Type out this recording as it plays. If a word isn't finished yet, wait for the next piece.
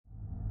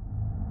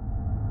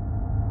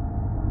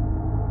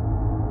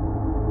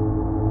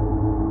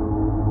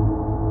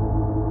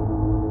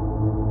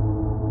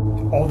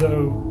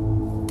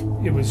although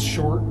it was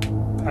short,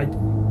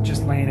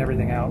 just laying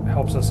everything out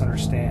helps us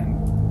understand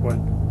what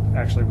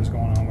actually was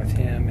going on with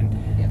him. And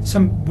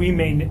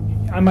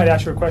I might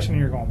ask you a question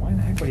and you're going, why in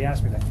the heck would he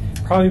ask me that?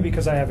 Probably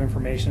because I have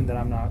information that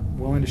I'm not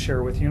willing to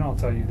share with you, and I'll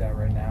tell you that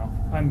right now.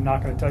 I'm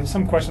not going to tell you.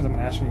 Some questions I'm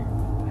going to ask you,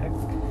 heck,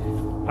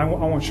 I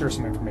won't share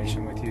some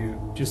information with you.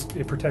 Just,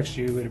 it protects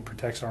you, it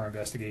protects our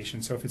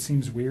investigation. So if it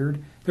seems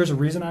weird, there's a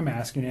reason I'm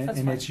asking it,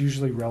 and it's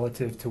usually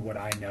relative to what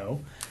I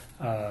know.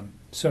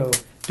 So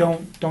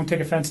don't take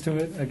offense to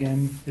it.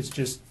 Again, it's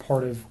just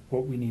part of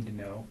what we need to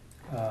know.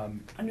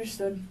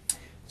 Understood.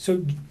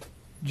 So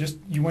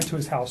you went to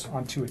his house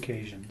on 2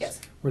 occasions. Yes.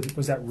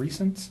 Was that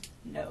recent?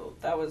 No,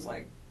 that was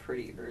like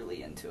pretty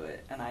early into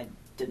it, and I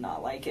did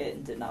not like it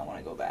and did not want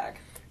to go back.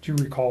 Do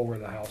you recall where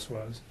the house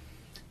was?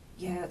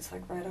 Yeah, it's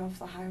like right off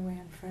the highway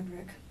in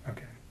Frederick.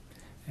 Okay.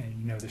 And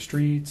you know the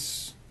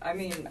streets? I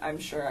mean, I'm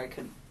sure I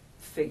could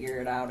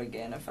figure it out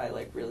again if I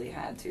like really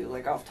had to.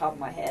 Like off the top of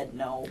my head,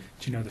 no.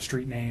 Do you know the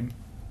street name?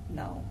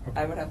 No.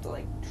 Okay. I would have to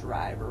like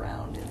drive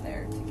around in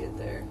there to get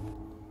there.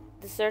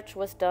 The search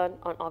was done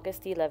on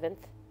August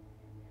 11th,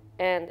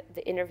 and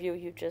the interview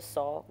you just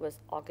saw was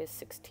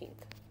August 16th.